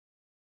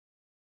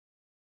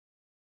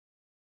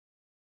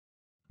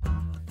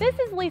This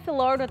is Lisa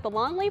Lord with the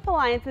Longleaf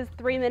Alliance's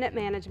 3-Minute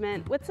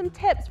Management with some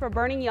tips for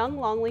burning young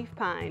longleaf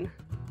pine.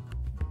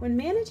 When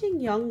managing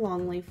young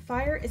longleaf,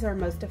 fire is our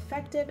most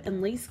effective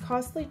and least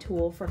costly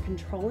tool for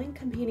controlling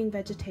competing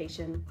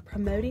vegetation,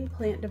 promoting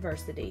plant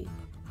diversity,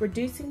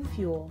 reducing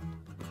fuel,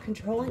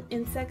 controlling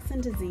insects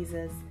and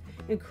diseases,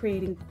 and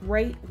creating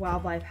great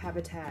wildlife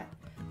habitat.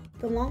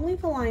 The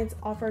Longleaf Alliance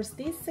offers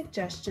these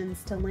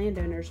suggestions to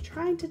landowners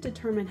trying to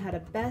determine how to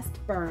best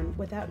burn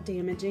without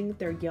damaging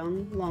their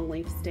young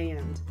longleaf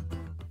stand.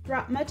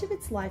 Throughout much of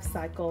its life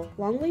cycle,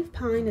 longleaf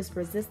pine is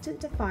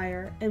resistant to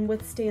fire and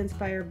withstands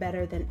fire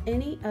better than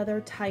any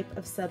other type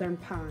of southern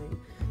pine,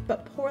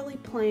 but poorly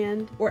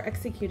planned or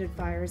executed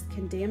fires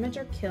can damage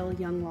or kill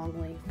young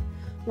longleaf.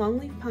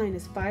 Longleaf pine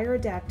is fire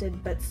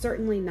adapted but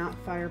certainly not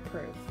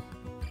fireproof.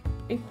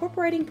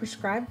 Incorporating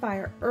prescribed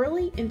fire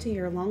early into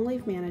your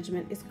longleaf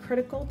management is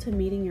critical to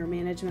meeting your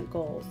management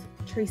goals.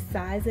 Tree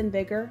size and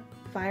vigor,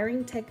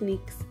 firing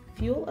techniques,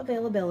 fuel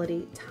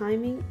availability,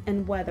 timing,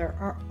 and weather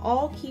are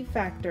all key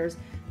factors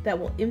that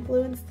will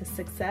influence the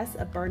success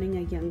of burning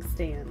a young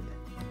stand.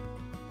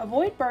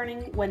 Avoid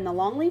burning when the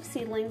longleaf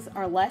seedlings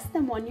are less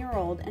than 1 year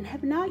old and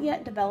have not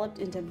yet developed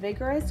into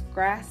vigorous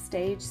grass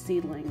stage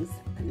seedlings.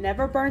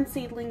 Never burn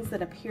seedlings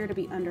that appear to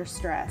be under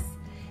stress.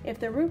 If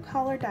the root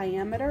collar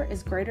diameter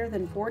is greater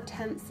than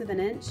 4/10 of an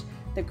inch,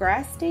 the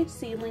grass stage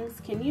seedlings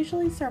can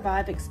usually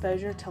survive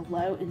exposure to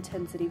low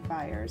intensity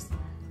fires.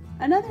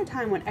 Another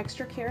time when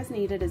extra care is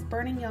needed is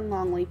burning young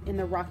longleaf in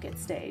the rocket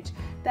stage,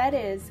 that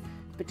is,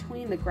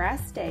 between the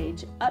grass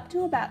stage up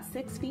to about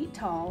 6 feet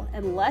tall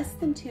and less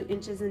than 2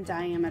 inches in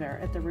diameter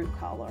at the root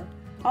collar.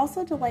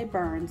 Also delay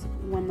burns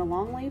when the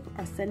longleaf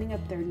are sending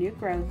up their new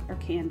growth or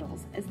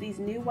candles, as these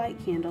new white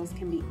candles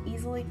can be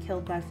easily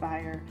killed by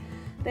fire.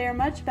 They are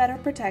much better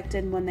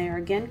protected when they are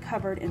again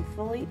covered in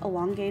fully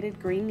elongated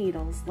green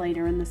needles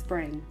later in the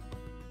spring.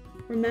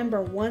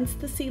 Remember, once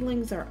the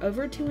seedlings are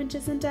over 2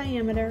 inches in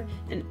diameter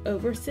and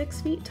over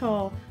 6 feet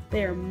tall,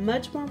 they are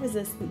much more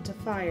resistant to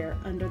fire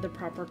under the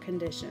proper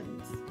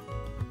conditions.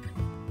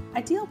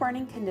 Ideal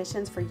burning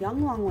conditions for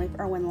young longleaf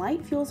are when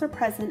light fuels are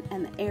present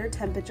and the air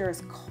temperature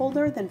is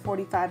colder than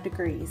 45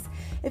 degrees.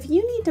 If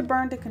you need to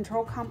burn to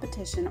control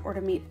competition or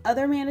to meet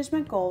other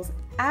management goals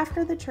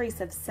after the trees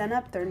have sent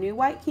up their new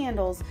white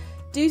candles,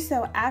 do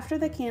so after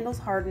the candles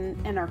harden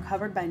and are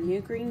covered by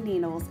new green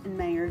needles in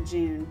May or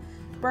June.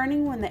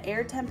 Burning when the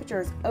air temperature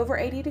is over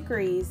 80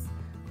 degrees,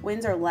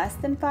 winds are less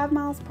than 5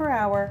 miles per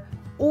hour,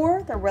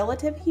 or the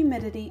relative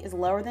humidity is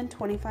lower than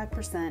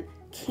 25%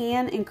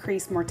 can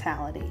increase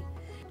mortality.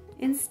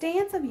 In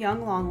stands of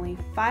young longleaf,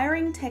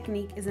 firing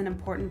technique is an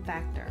important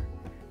factor.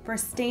 For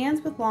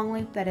stands with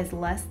longleaf that is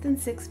less than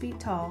 6 feet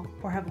tall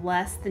or have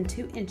less than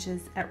 2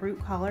 inches at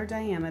root collar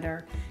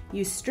diameter,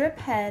 use strip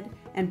head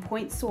and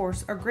point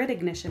source or grid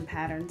ignition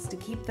patterns to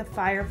keep the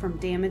fire from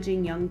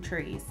damaging young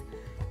trees.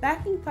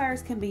 Backing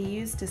fires can be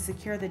used to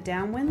secure the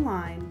downwind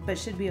line, but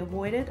should be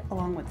avoided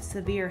along with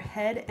severe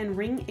head and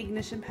ring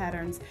ignition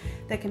patterns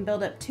that can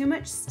build up too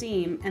much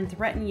steam and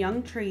threaten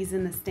young trees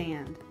in the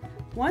stand.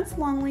 Once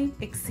longleaf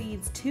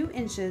exceeds 2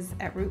 inches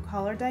at root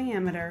collar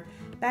diameter,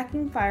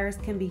 backing fires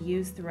can be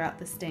used throughout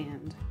the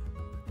stand.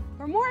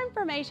 For more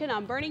information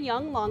on burning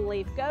young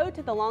longleaf, go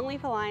to the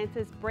Longleaf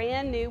Alliance's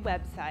brand new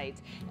website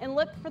and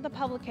look for the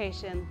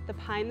publication, The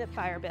Pine That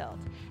Fire Built.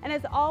 And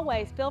as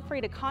always, feel free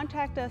to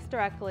contact us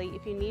directly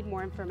if you need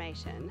more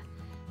information.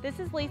 This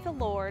is Lisa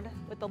Lord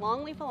with the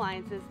Longleaf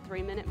Alliance's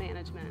 3-Minute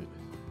Management.